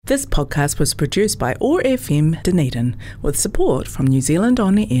This podcast was produced by OAR FM Dunedin with support from New Zealand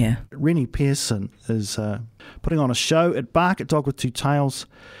On Air. Rennie Pearson is putting on a show at Bark at Dog with Two Tails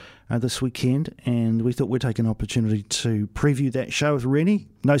this weekend, and we thought we'd take an opportunity to preview that show with Rennie.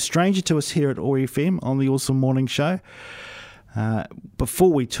 No stranger to us here at OAR FM on the Awesome Morning Show.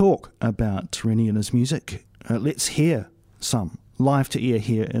 Before we talk about Rennie and his music, let's hear some live to ear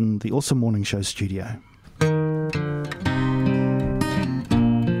here in the Awesome Morning Show studio.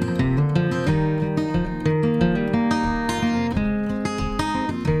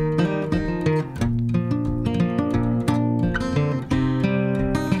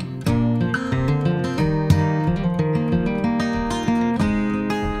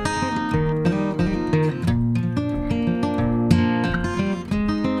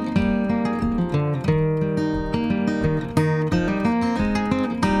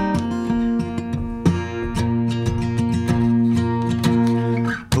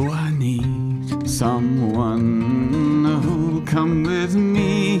 Someone who'll come with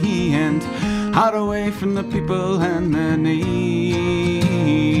me and hide away from the people and their needs.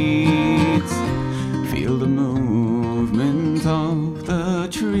 Feel the movement of the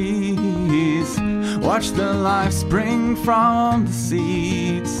trees. Watch the life spring from the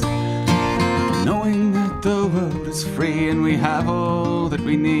seeds. Knowing that the world is free and we have all that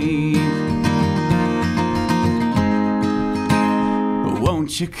we need.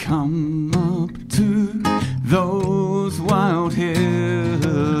 Won't you come up to those wild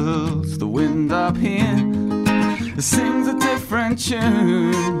hills? The wind up here sings a different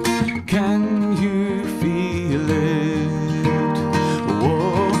tune. Can you feel it?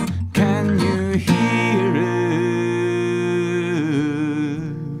 Oh, can you hear it?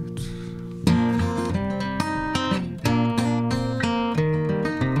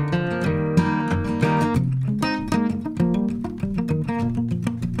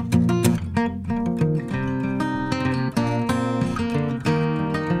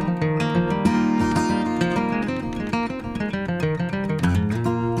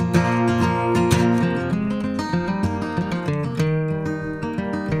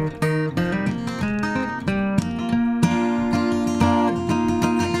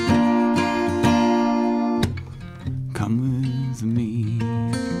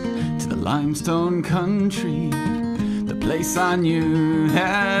 Limestone country, the place I knew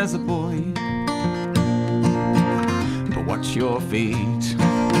as a boy. But watch your feet,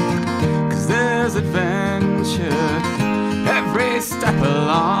 'cause there's adventure every step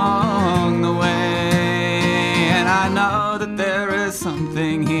along the way. And I know that there is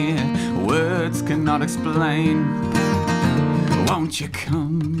something here words cannot explain. Won't you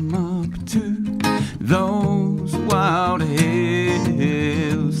come up to those wild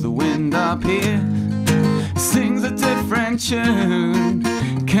hills? The wind up here sings a different tune.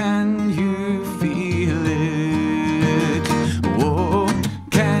 Can you feel it? Oh,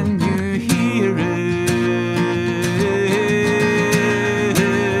 can you hear it?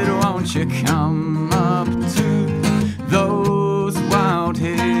 Won't you come up to those wild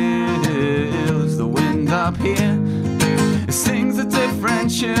hills? The wind up here sings a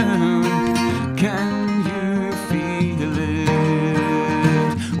different tune. Can you feel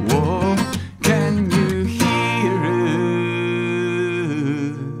it? Whoa, can you hear it?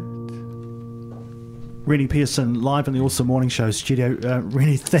 Rennie Pearson live in the Awesome Morning Show studio.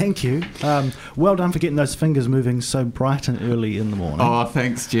 Rennie, thank you. Well done for getting those fingers moving so bright and early in the morning. Oh,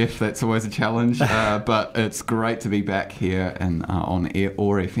 thanks, Jeff. That's always a challenge, but it's great to be back here and on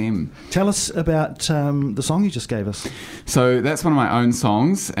OAR FM. Tell us about the song you just gave us. So that's one of my own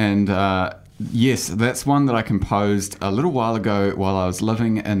songs, and yes, that's one that I composed a little while ago while I was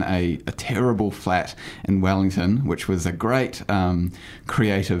living in a terrible flat in Wellington, which was a great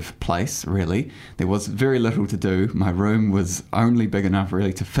creative place, really. There was very little to do. My room was only big enough,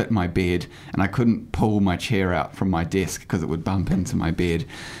 really, to fit my bed, and I couldn't pull my chair out from my desk because it would bump into my bed.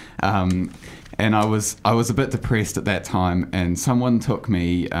 And I was a bit depressed at that time, and someone took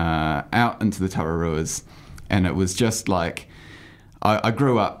me out into the Tararuas, and it was just like, I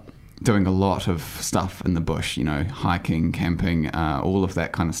grew up doing a lot of stuff in the bush, you know, hiking, camping, all of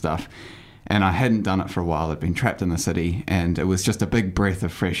that kind of stuff. And I hadn't done it for a while. I'd been trapped in the city, and it was just a big breath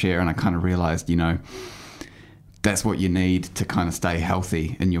of fresh air. And I kind of realized, you know, that's what you need to kind of stay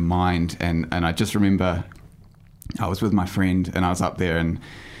healthy in your mind. And I just remember I was with my friend, and I was up there, and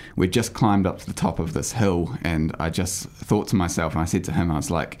we'd just climbed up to the top of this hill, and I just thought to myself, and I said to him, I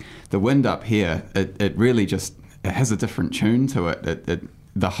was like, the wind up here, it really just, it has a different tune to it.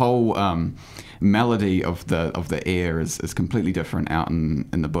 The whole melody of the air is completely different out in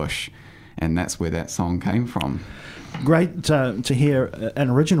the bush. and that's where that song came from. Great to hear an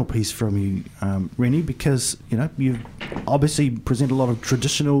original piece from you, Rennie, because you obviously present a lot of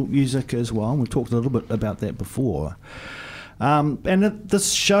traditional music as well. We've talked a little bit about that before. And at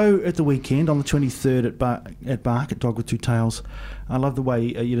this show at the weekend on the 23rd at Bark at Dog with Two Tails, I love the way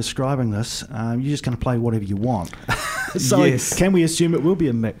you're describing this. You're just going to play whatever you want. So yes. Can we assume it will be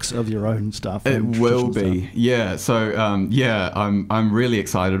a mix of your own stuff? It will be, stuff? yeah. So I'm really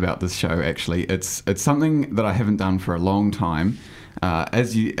excited about this show. Actually, it's something that I haven't done for a long time.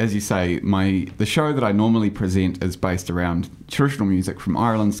 As you say, the show that I normally present is based around traditional music from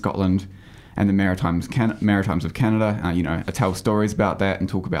Ireland, Scotland, and the Maritimes of Canada. I tell stories about that and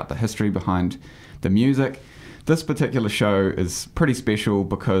talk about the history behind the music. This particular show is pretty special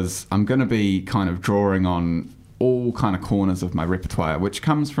because I'm going to be kind of drawing on all kind of corners of my repertoire, which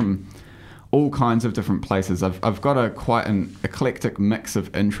comes from all kinds of different places. I've got quite an eclectic mix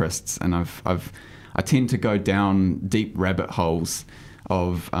of interests, and I tend to go down deep rabbit holes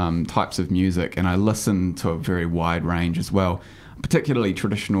of types of music, and I listen to a very wide range as well, particularly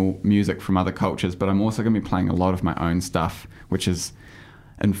traditional music from other cultures, but I'm also going to be playing a lot of my own stuff, which is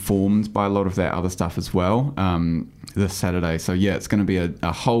informed by a lot of that other stuff as well, this Saturday. So yeah, it's going to be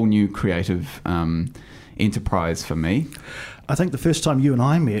a whole new creative enterprise for me. I think the first time you and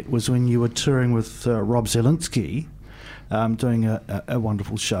I met was when you were touring with Rob Zielinski, doing a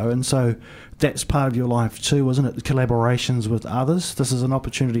wonderful show, and so that's part of your life too, isn't it? Collaborations with others. This is an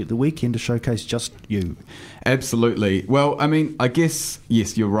opportunity at the weekend to showcase just you. Absolutely. Well, I mean, I guess,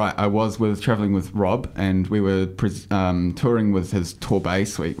 yes, you're right. I was travelling with Rob, and we were touring with his Torbay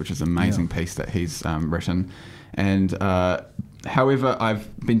suite, which is an amazing piece that he's written. And however,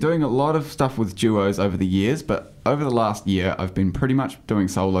 I've been doing a lot of stuff with duos over the years, but over the last year, I've been pretty much doing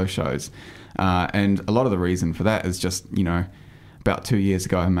solo shows. And a lot of the reason for that is just, about 2 years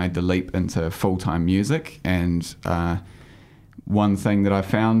ago, I made the leap into full-time music. And one thing that I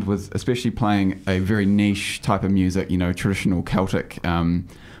found was, especially playing a very niche type of music, traditional Celtic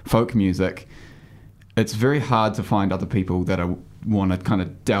folk music, it's very hard to find other people that want to kind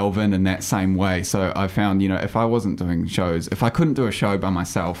of delve in that same way. So I found, if I wasn't doing shows, if I couldn't do a show by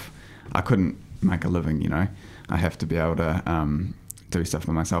myself, I couldn't make a living, I have to be able to do stuff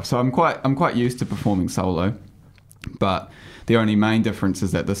by myself. So I'm quite used to performing solo, but the only main difference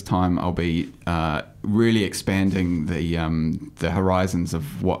is that this time I'll be really expanding the horizons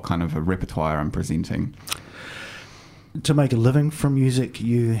of what kind of a repertoire I'm presenting. To make a living from music,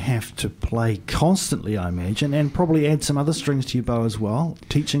 you have to play constantly, I imagine, and probably add some other strings to your bow as well,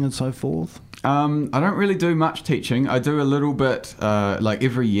 teaching and so forth. I don't really do much teaching. I do a little bit, like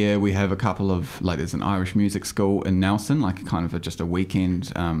every year we have a couple of, there's an Irish music school in Nelson, just a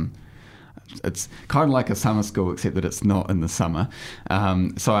weekend. It's kind of like a summer school, except that it's not in the summer.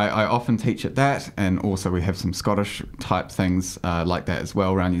 So I often teach at that, and also we have some Scottish type things like that as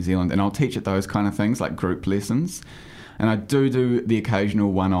well around New Zealand, and I'll teach at those kind of things, like group lessons. And I do the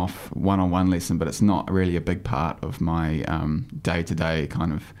occasional one-on-one lesson, but it's not really a big part of my day-to-day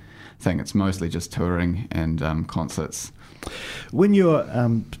kind of thing. It's mostly just touring and concerts. When you're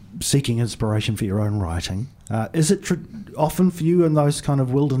seeking inspiration for your own writing, is it often for you in those kind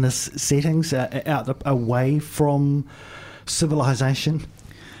of wilderness settings, away from civilization?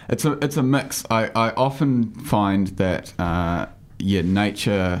 It's a mix. I often find that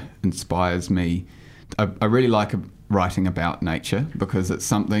nature inspires me. I really like writing about nature because it's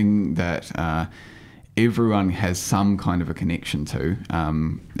something that everyone has some kind of a connection to,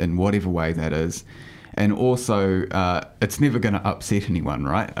 in whatever way that is. And also, it's never going to upset anyone,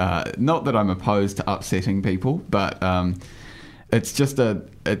 right? Not that I'm opposed to upsetting people, but it's just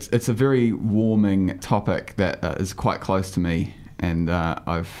it's a very warming topic that is quite close to me, and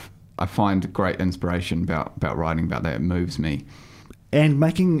I find great inspiration about writing about that. It moves me. And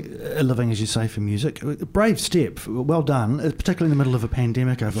making a living, as you say, for music, a brave step. Well done, particularly in the middle of a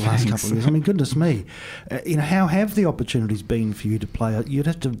pandemic over the last couple of years. I mean, goodness me. How have the opportunities been for you to play? You'd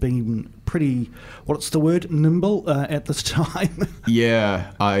have to have been pretty, what's the word, nimble at this time.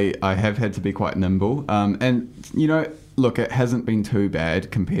 Yeah, I have had to be quite nimble. And, look, it hasn't been too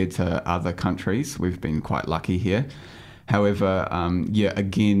bad compared to other countries. We've been quite lucky here. However,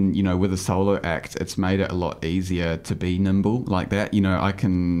 again, with a solo act, it's made it a lot easier to be nimble like that. I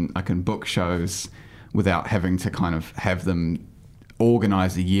can book shows without having to kind of have them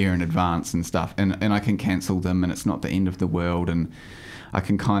organised a year in advance and stuff, and I can cancel them, and it's not the end of the world, and I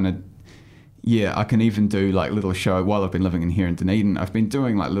can kind of, I can even do like little show while I've been living in here in Dunedin. I've been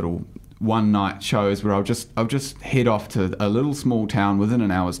doing like little one-night shows where I'll just head off to a little small town within an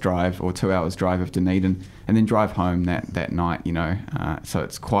hour's drive or 2 hours drive of Dunedin, and then drive home that night. So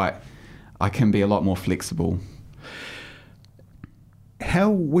it's quite I can be a lot more flexible. How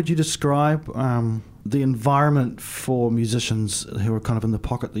would you describe the environment for musicians who are kind of in the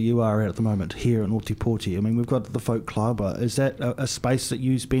pocket that you are at the moment here in Otipoti? I mean, we've got the Folk Club. Is that a space that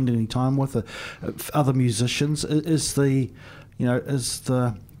you spend any time with other musicians? Is the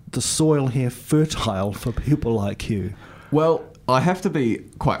soil here fertile for people like you? Well, I have to be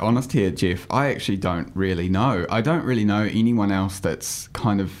quite honest here, Jeff. I actually don't really know. I don't really know anyone else that's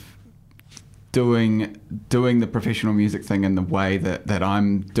kind of doing the professional music thing in the way that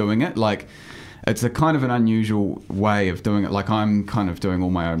I'm doing it. Like, it's a kind of an unusual way of doing it. Like, I'm kind of doing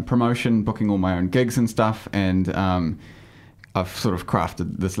all my own promotion, booking all my own gigs and stuff, and I've sort of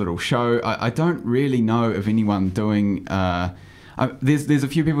crafted this little show. I don't really know of anyone doing... there's a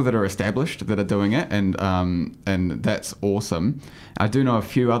few people that are established that are doing it, and that's awesome. I do know a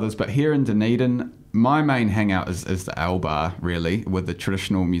few others, but here in Dunedin, my main hangout is the Owl Bar, really, with the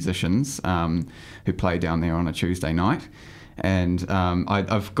traditional musicians who play down there on a Tuesday night. And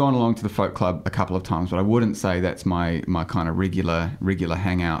I've gone along to the Folk Club a couple of times, but I wouldn't say that's my kind of regular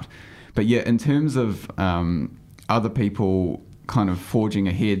hangout. But yeah, in terms of other people kind of forging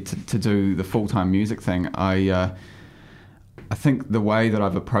ahead to do the full-time music thing, I think the way that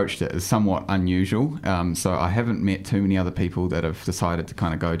I've approached it is somewhat unusual. So I haven't met too many other people that have decided to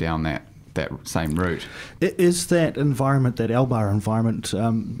kind of go down that same route. Is that environment, that Owl Bar environment,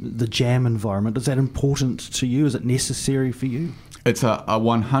 the jam environment, is that important to you? Is it necessary for you? It's a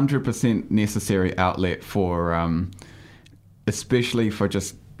 100% necessary outlet for, especially for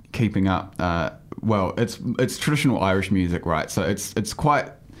just keeping up. Well, it's traditional Irish music, right? So it's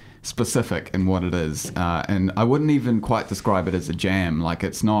quite specific in what it is, and I wouldn't even quite describe it as a jam. Like,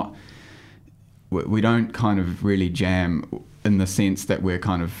 it's not. We don't kind of really jam in the sense that we're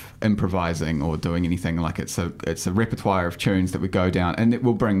kind of improvising or doing anything. Like, it's a repertoire of tunes that we go down, and it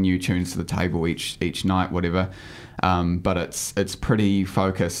will bring new tunes to the table each night, whatever. But it's pretty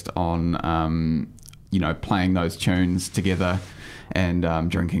focused on playing those tunes together and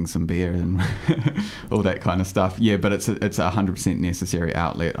drinking some beer and all that kind of stuff. Yeah, but it's a 100% necessary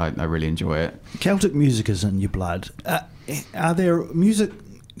outlet. I really enjoy it. Celtic music is in your blood. Are there music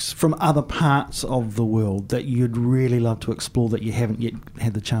from other parts of the world that you'd really love to explore that you haven't yet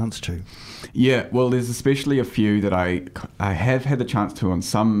had the chance to? Yeah, well, there's especially a few that I have had the chance to on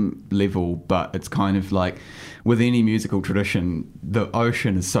some level, but it's kind of like with any musical tradition, the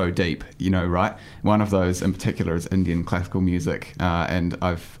ocean is so deep, right? One of those in particular is Indian classical music, and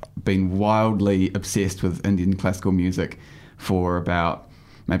I've been wildly obsessed with Indian classical music for about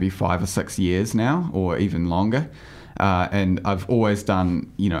maybe 5 or 6 years now, or even longer. And I've always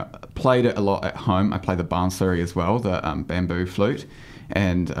played it a lot at home. I play the bansuri as well, the bamboo flute.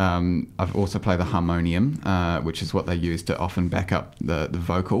 And I've also played the harmonium, which is what they use to often back up the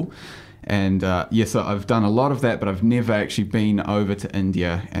vocal. And so I've done a lot of that, but I've never actually been over to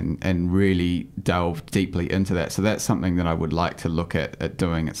India and really delved deeply into that. So that's something that I would like to look at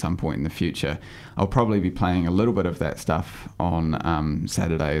doing at some point in the future. I'll probably be playing a little bit of that stuff on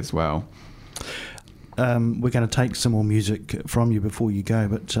Saturday as well. We're going to take some more music from you before you go,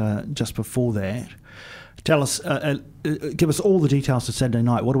 but just before that, tell us, give us all the details for Saturday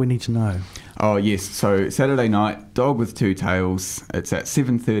night. What do we need to know? Oh, yes. So Saturday night, Dog with Two Tails. It's at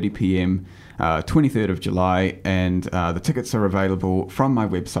 7:30 p.m, 23rd of July, and the tickets are available from my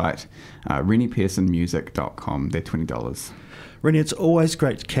website, renniepearsonmusic.com. They're $20. Rennie, it's always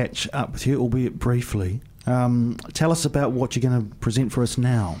great to catch up with you, albeit briefly. Tell us about what you're going to present for us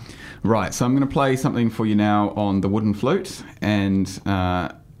now. Right, so I'm going to play something for you now on the wooden flute, and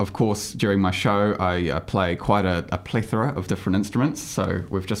of course during my show I play quite a plethora of different instruments. So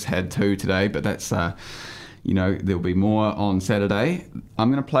we've just had 2 today, but that's there'll be more on Saturday.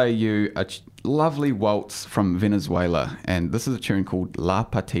 I'm going to play you a lovely waltz from Venezuela, and this is a tune called La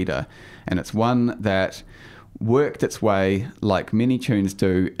Partida, and it's one that worked its way, like many tunes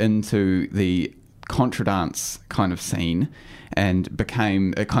do, into the contradance kind of scene, and it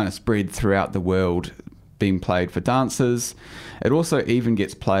kind of spread throughout the world, being played for dancers. It also even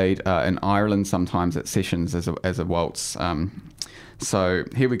gets played in Ireland sometimes at sessions as a waltz. So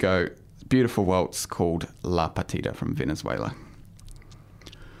here we go. Beautiful waltz called La Partida from Venezuela.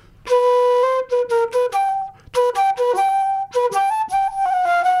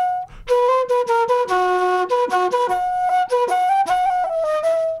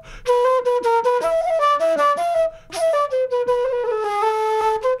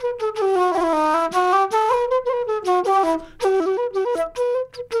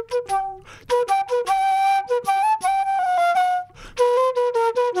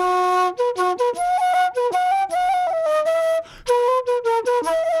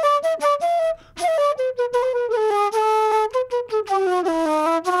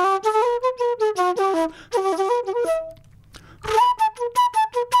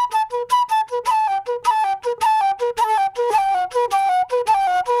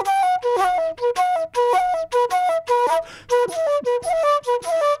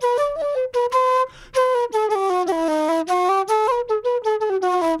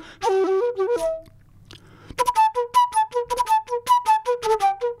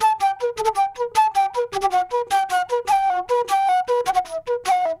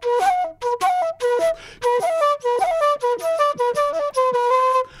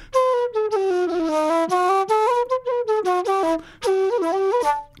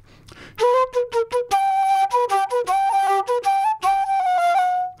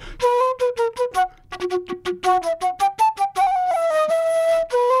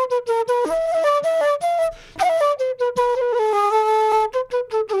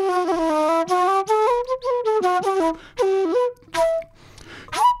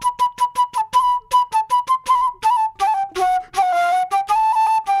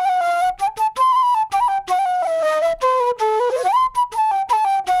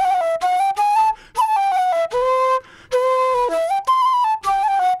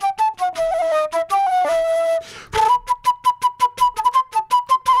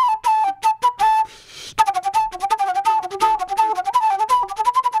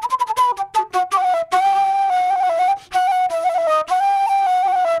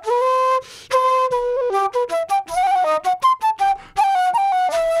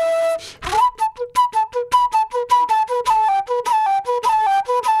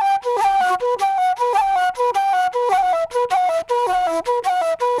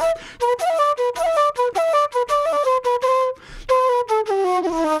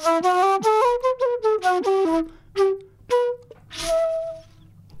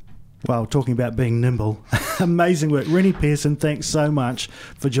 Well, talking about being nimble, amazing work. Rennie Pearson, thanks so much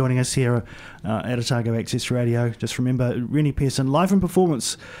for joining us here at Otago Access Radio. Just remember, Rennie Pearson, live in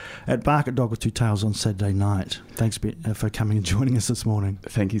performance at Bark at Dog with Two Tails on Saturday night. Thanks for coming and joining us this morning.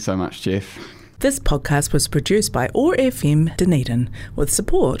 Thank you so much, Jeff. This podcast was produced by OAR FM Dunedin with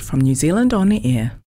support from New Zealand On the Air.